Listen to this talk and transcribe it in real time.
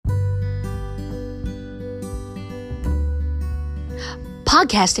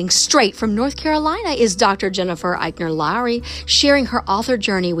Podcasting straight from North Carolina is Dr. Jennifer Eichner Lowry, sharing her author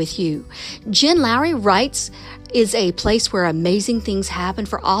journey with you. Jen Lowry Writes is a place where amazing things happen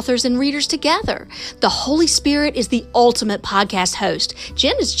for authors and readers together. The Holy Spirit is the ultimate podcast host.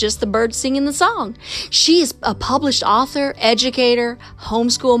 Jen is just the bird singing the song. She is a published author, educator,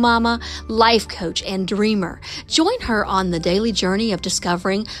 homeschool mama, life coach, and dreamer. Join her on the daily journey of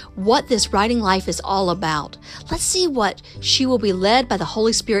discovering what this writing life is all about. Let's see what she will be led by the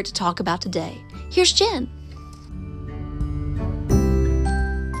Holy Spirit to talk about today. Here's Jen.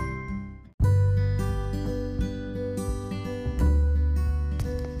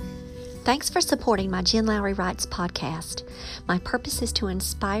 Thanks for supporting my Jen Lowry Writes podcast. My purpose is to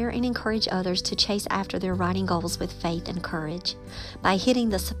inspire and encourage others to chase after their writing goals with faith and courage. By hitting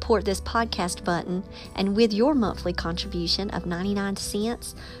the support this podcast button and with your monthly contribution of 99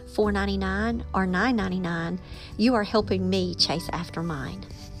 cents, $4.99, or $9.99, you are helping me chase after mine.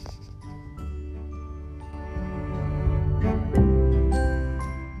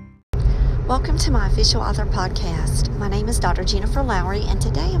 Welcome to my official author podcast. My name is Dr. Jennifer Lowry, and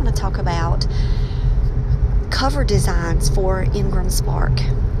today I'm going to talk about cover designs for Ingram Spark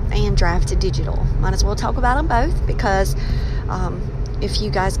and Draft2Digital. Might as well talk about them both because if you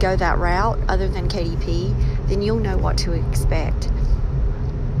guys go that route other than KDP, then you'll know what to expect.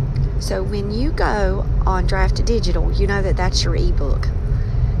 So when you go on Draft2Digital, you know that that's your ebook.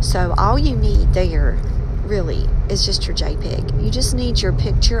 So all you need there really is just your JPEG. You just need your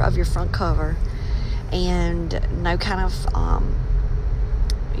picture of your front cover and no kind of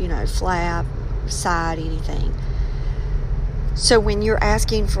flap, side, anything. So when you're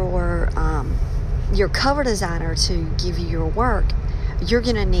asking for your cover designer to give you your work, you're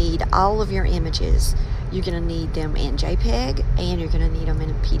going to need all of your images. You're going to need them in JPEG and you're going to need them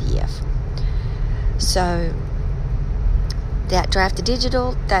in a PDF. So that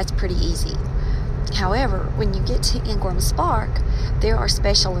Draft2Digital, that's pretty easy. However, when you get to Ingram Spark, there are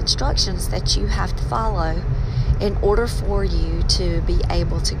special instructions that you have to follow in order for you to be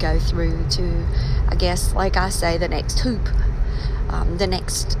able to go through to, I guess, like I say, the next hoop, the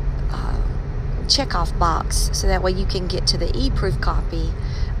next checkoff box, so that way you can get to the e-proof copy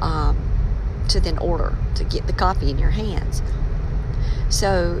to then order to get the copy in your hands.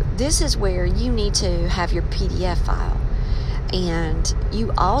 So this is where you need to have your PDF file, and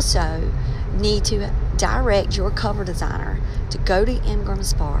you also need to direct your cover designer to go to Ingram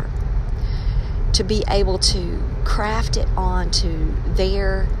Spark to be able to craft it onto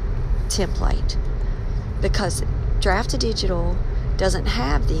their template, because Draft2Digital doesn't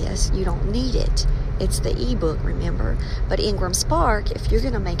have this. You don't need it. It's the ebook, remember? But Ingram Spark, if you're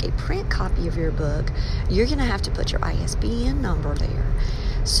going to make a print copy of your book, you're going to have to put your ISBN number there.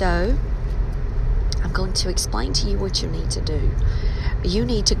 So I'm going to explain to you what you need to do. You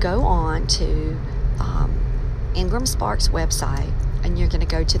need to go on to Ingram Spark's website, and you're going to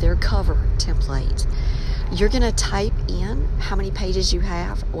go to their cover template. You're going to type in how many pages you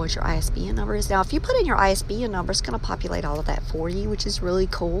have, what your ISBN number is. Now, if you put in your ISBN number, it's going to populate all of that for you, which is really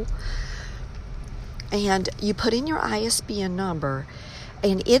cool. And you put in your ISBN number,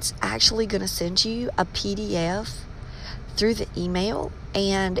 and it's actually going to send you a PDF through the email,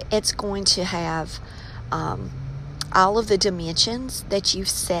 and it's going to have all of the dimensions that you've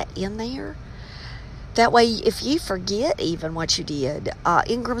set in there. That way, if you forget even what you did,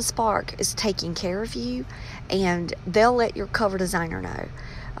 Ingram Spark is taking care of you, and they'll let your cover designer know.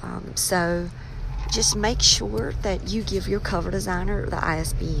 So just make sure that you give your cover designer the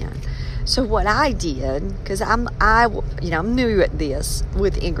ISBN. So what I did, because I'm new at this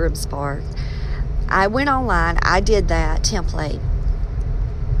with Ingram Spark, I went online, I did that template,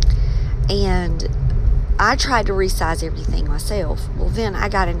 and I tried to resize everything myself. Well, then I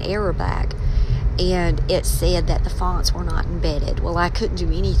got an error back, and it said that the fonts were not embedded. Well, I couldn't do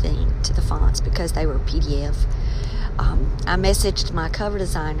anything to the fonts because they were PDF. I messaged my cover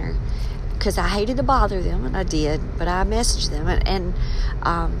designer because I hated to bother them, and I did, but I messaged them, and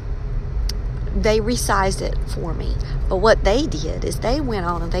they resized it for me. But what they did is they went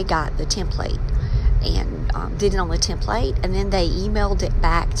on and they got the template and did it on the template, and then they emailed it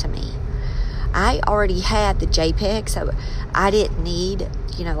back to me. I already had the JPEG, so I didn't need,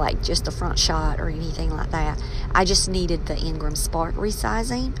 like just the front shot or anything like that. I just needed the Ingram Spark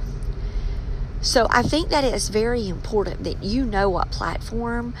resizing. So I think that it's very important that you know what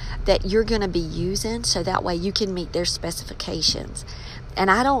platform that you're going to be using, so that way you can meet their specifications. And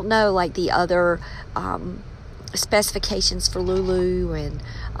I don't know like the other specifications for Lulu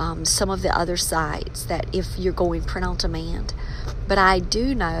and some of the other sites that if you're going print on demand, but I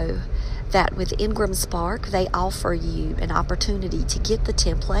do know that with Ingram Spark, they offer you an opportunity to get the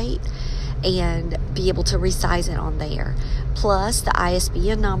template and be able to resize it on there. Plus, the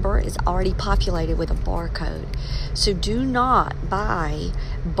ISBN number is already populated with a barcode. So do not buy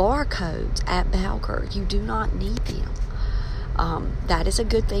barcodes at Bowker. You do not need them. That is a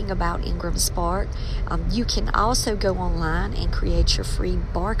good thing about Ingram Spark. You can also go online and create your free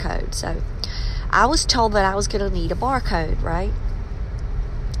barcode. So I was told that I was going to need a barcode, right,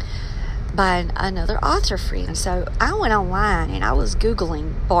 by another author friend. So I went online and I was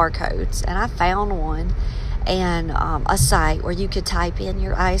Googling barcodes, and I found one, and a site where you could type in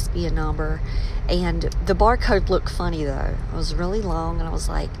your ISBN number, and the barcode looked funny though. It was really long, and I was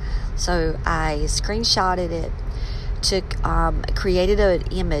like, so I screenshotted it, created an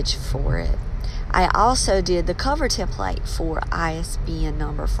image for it. I also did the cover template for ISBN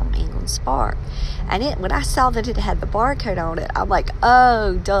number from Ingram Spark. And when I saw that it had the barcode on it, I'm like,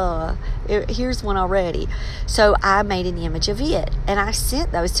 oh, duh, here's one already. So I made an image of it, and I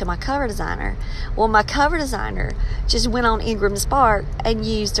sent those to my cover designer. Well, my cover designer just went on Ingram Spark and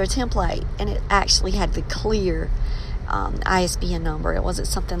used their template, and it actually had the clear ISBN number. It wasn't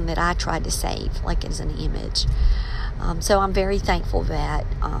something that I tried to save, like as an image. So I'm very thankful that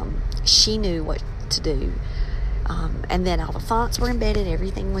she knew what to do. And then all the fonts were embedded,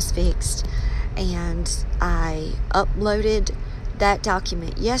 everything was fixed. And I uploaded that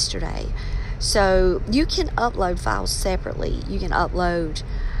document yesterday. So you can upload files separately. You can upload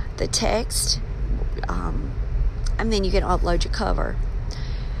the text, and then you can upload your cover.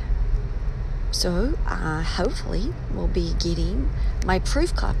 So I hopefully will be getting my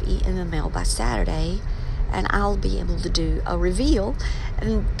proof copy in the mail by Saturday. And I'll be able to do a reveal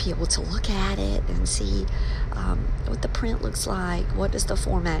and be able to look at it and see what the print looks like, what does the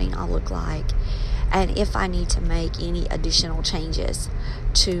formatting all look like, and if I need to make any additional changes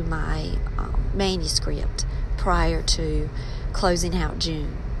to my manuscript prior to closing out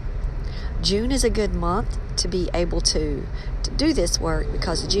June. June is a good month to be able to do this work,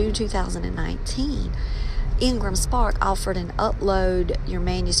 because June 2019, Ingram Spark offered an upload your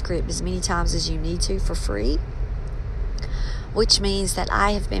manuscript as many times as you need to for free, which means that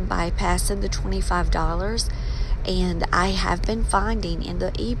I have been bypassing the $25, and I have been finding in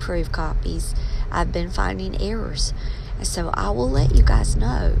the e-proof copies, I've been finding errors. And so I will let you guys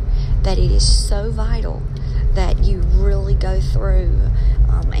know that it is so vital that you really go through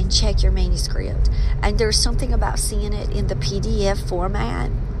and check your manuscript. And there's something about seeing it in the PDF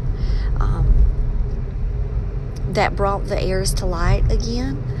format that brought the errors to light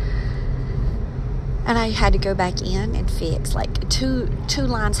again. And I had to go back in and fix like two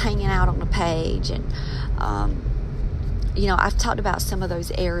lines hanging out on the page. And I've talked about some of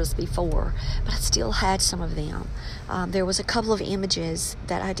those errors before, but I still had some of them. There was a couple of images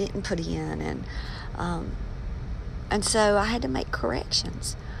that I didn't put in, and so I had to make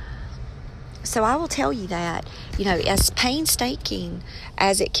corrections. So I will tell you that, as painstaking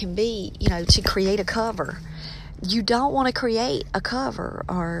as it can be, to create a cover, you don't want to create a cover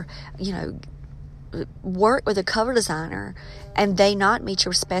or, work with a cover designer and they not meet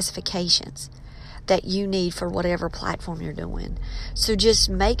your specifications that you need for whatever platform you're doing. So just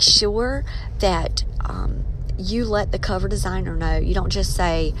make sure that you let the cover designer know. You don't just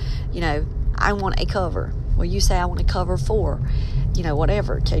say, I want a cover. Well, you say, I want a cover for,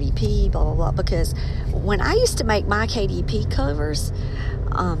 whatever, KDP, blah, blah, blah. Because when I used to make my KDP covers,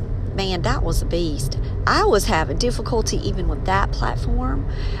 man, that was a beast. I was having difficulty even with that platform,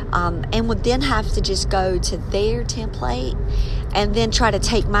 and would then have to just go to their template and then try to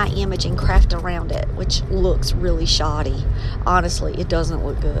take my image and craft around it, which looks really shoddy. Honestly, it doesn't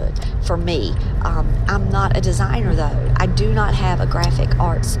look good for me. I'm not a designer, though. I do not have a graphic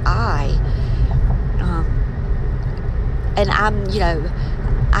arts eye. And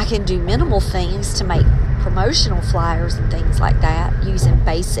I can do minimal things to make promotional flyers and things like that using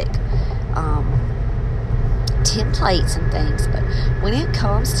basic templates and things. But when it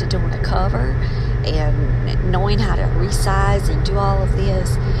comes to doing a cover and knowing how to resize and do all of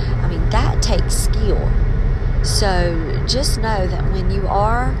this, that takes skill. So just know that when you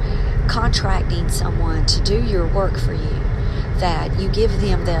are contracting someone to do your work for you, that you give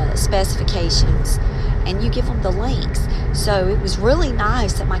them the specifications and you give them the links. So it was really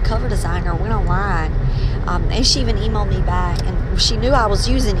nice that my cover designer went online, and she even emailed me back, and she knew I was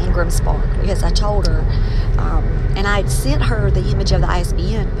using Ingram Spark because I told her, and I had sent her the image of the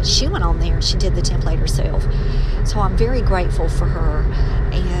ISBN, but she went on there and she did the template herself. So I'm very grateful for her,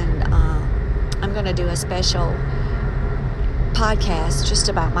 and I'm going to do a special podcast just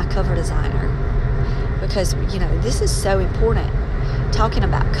about my cover designer, because this is so important. talking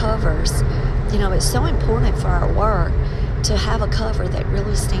about covers, it's so important for our work to have a cover that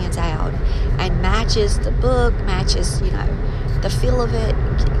really stands out and matches the book, matches, the feel of it.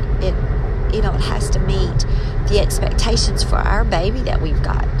 It has to meet the expectations for our baby that we've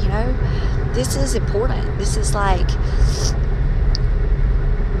got. This is important. This is like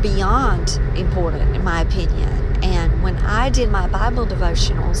beyond important, in my opinion. And when I did my Bible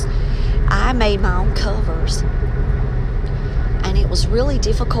devotionals, I made my own covers, and it was really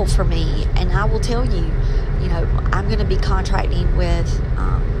difficult for me. And I will tell you, I'm going to be contracting with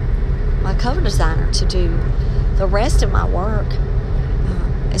my cover designer to do the rest of my work,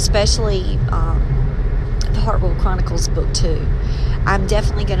 especially the Hartwell Chronicles book 2. I'm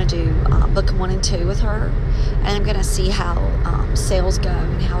definitely going to do book 1 and 2 with her, and I'm going to see how sales go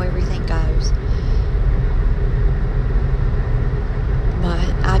and how everything goes.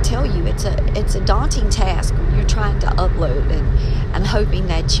 But I tell you, it's a daunting task when you're trying to upload and hoping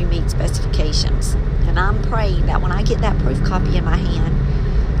that you meet specifications. And I'm praying that when I get that proof copy in my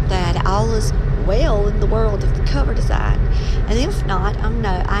hand, that all is well in the world of the cover design. And if not,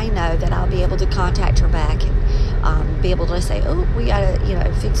 I know that I'll be able to contact her back and be able to say, oh, we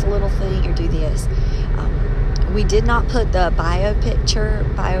gotta fix a little thing or do this. We did not put the bio picture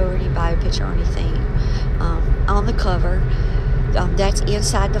or anything on the cover. That's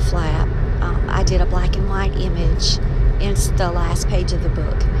inside the flap. I did a black and white image in the last page of the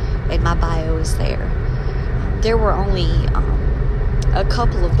book, and my bio is there. There were only a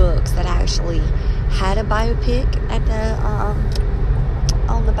couple of books that actually had a biopic at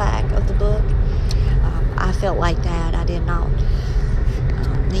on the back of the book. I felt like that I did not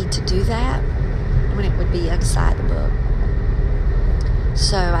need to do that when it would be inside the book.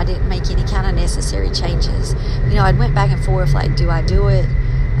 So I didn't make any kind of necessary changes. I went back and forth, like, do I do it?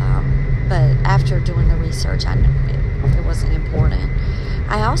 But after doing the research, I knew it wasn't important.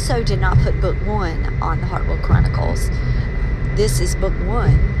 I also did not put book 1 on the Hartwell Chronicles. This is book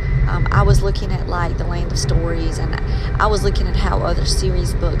 1. I was looking at, like, the Land of Stories, and I was looking at how other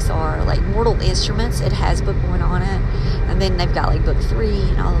series books are. Like, Mortal Instruments, it has book 1 on it. And then they've got, like, book 3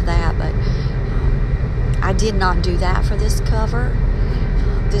 and all of that. But I did not do that for this cover.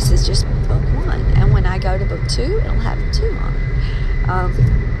 This is just book 1, and when I go to book 2, it'll have 2 on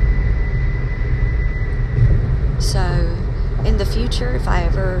it. So in the future, if I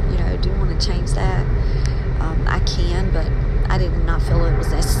ever do want to change that, I can, but I did not feel it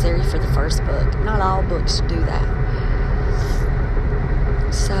was necessary for the first book. Not all books do that.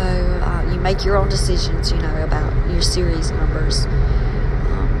 So you make your own decisions, about your series numbers.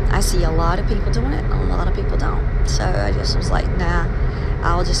 I see a lot of people doing it, and a lot of people don't. So I just was like, nah,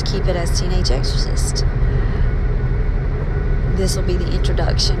 I'll just keep it as Teenage Exorcist. This will be the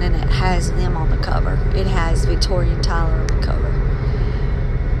introduction, and it has them on the cover. It has Victoria and Tyler on the cover.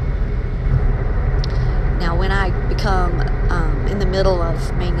 Now, when I become in the middle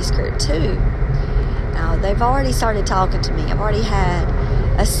of manuscript 2, now they've already started talking to me. I've already had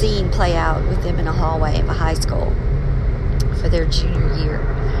a scene play out with them in a hallway of a high school for their junior year.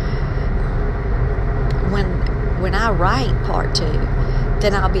 When I write part 2,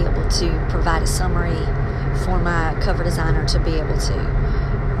 then I'll be able to provide a summary for my cover designer to be able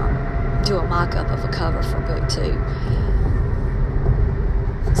to do a mock-up of a cover for book 2.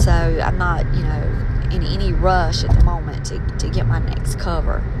 So I'm not, in any rush at the moment to get my next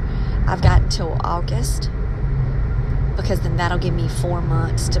cover. I've got until August, because then that'll give me 4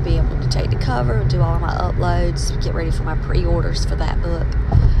 months to be able to take the cover, do all my uploads, get ready for my pre-orders for that book.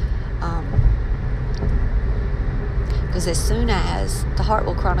 Because as soon as the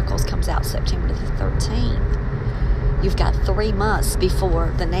Hartwell Chronicles comes out September the 13th, you've got 3 months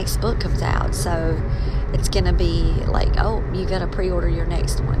before the next book comes out. So it's going to be like, oh, you got to pre-order your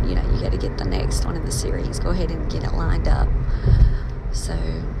next one. You got to get the next one in the series. Go ahead and get it lined up. So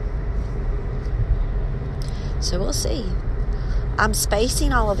we'll see. I'm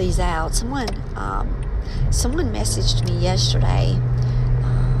spacing all of these out. Someone messaged me yesterday,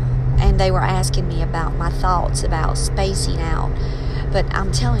 and they were asking me about my thoughts about spacing out. But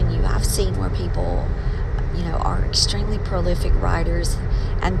I'm telling you, I've seen where people, are extremely prolific writers,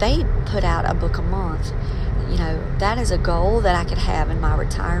 and they put out a book a month. That is a goal that I could have in my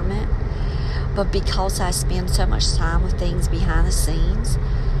retirement. But because I spend so much time with things behind the scenes,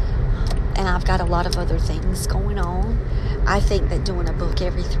 and I've got a lot of other things going on, I think that doing a book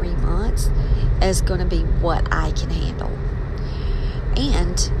every 3 months is going to be what I can handle.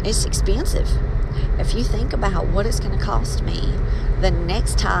 And it's expensive. If you think about what it's going to cost me the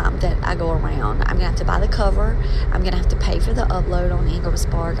next time that I go around, I'm going to have to buy the cover. I'm going to have to pay for the upload on Ingram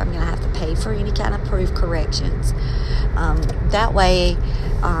Spark. I'm going to have to pay for any kind of proof corrections. That way,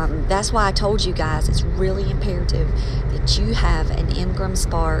 that's why I told you guys it's really imperative that you have an Ingram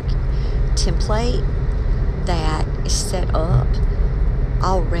Spark template that is set up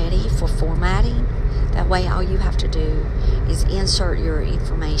already for formatting. That way, all you have to do is insert your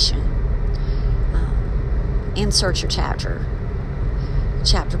information, insert your chapter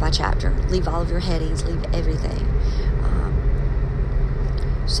by chapter, leave all of your headings, leave everything.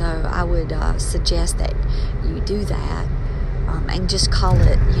 So I would suggest that you do that, and just call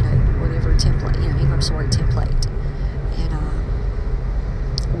it, whatever template, Ingram Spark template,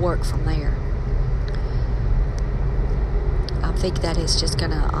 and work from there. I think that is just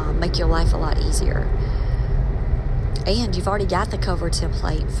going to make your life a lot easier. And you've already got the cover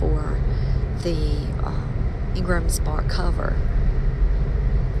template for the Ingram Spark cover.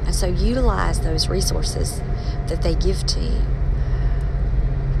 And so utilize those resources that they give to you.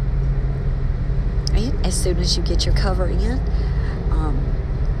 And as soon as you get your cover in,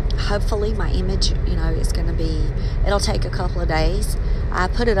 hopefully my image, is going to be, it'll take a couple of days. I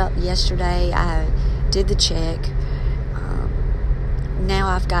put it up yesterday. I did the check. Now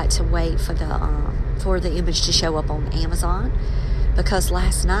I've got to wait for the image to show up on Amazon, because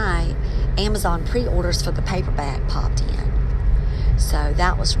last night Amazon pre-orders for the paperback popped in. So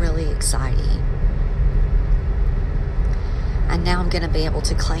that was really exciting. And now I'm going to be able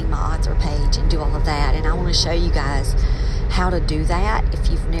to claim my author page and do all of that. And I want to show you guys how to do that if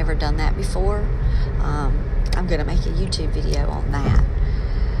you've never done that before. I'm going to make a YouTube video on that.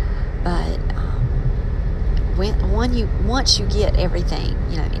 But once you get everything,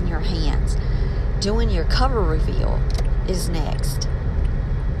 in your hands, doing your cover reveal is next.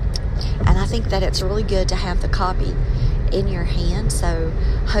 And I think that it's really good to have the copy in your hand. So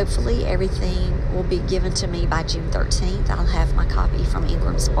hopefully everything will be given to me by June 13th. I'll have my copy from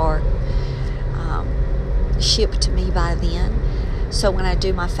Ingram Spark shipped to me by then. So when I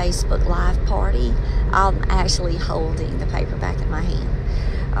do my Facebook Live party, I'm actually holding the paperback in my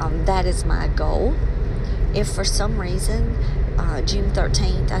hand. That is my goal. If for some reason June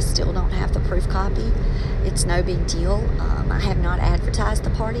 13th I still don't have the proof copy, it's no big deal. I have not advertised the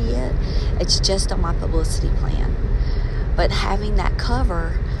party yet. It's just on my publicity plan. But having that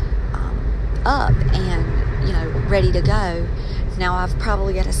cover up and ready to go, now I've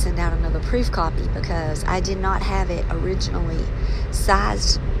probably got to send out another proof copy because I did not have it originally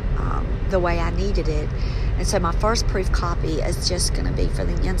sized the way I needed it. And so my first proof copy is just going to be for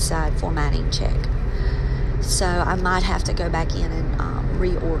the inside formatting check. So I might have to go back in and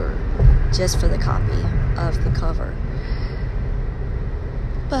reorder just for the copy of the cover.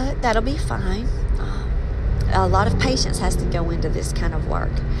 But that'll be fine. A lot of patience has to go into this kind of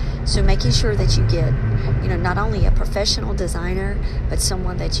work. So making sure that you get, not only a professional designer, but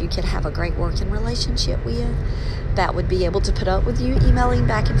someone that you could have a great working relationship with, that would be able to put up with you emailing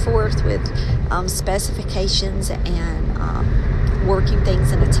back and forth with specifications and working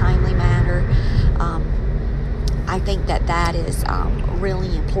things in a timely manner. I think that is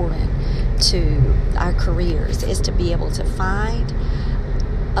really important to our careers, is to be able to find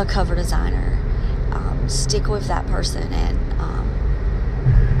a cover designer, stick with that person, and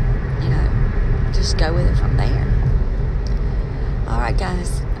just go with it from there. All right,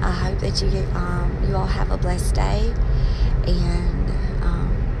 guys, I hope that you all have a blessed day, and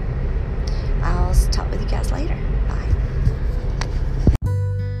I'll talk with you guys later. Bye.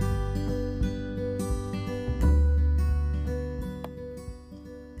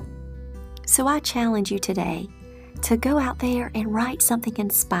 So I challenge you today to go out there and write something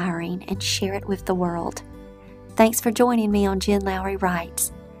inspiring and share it with the world. Thanks for joining me on Jen Lowry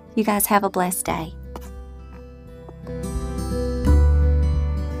Writes. You guys have a blessed day.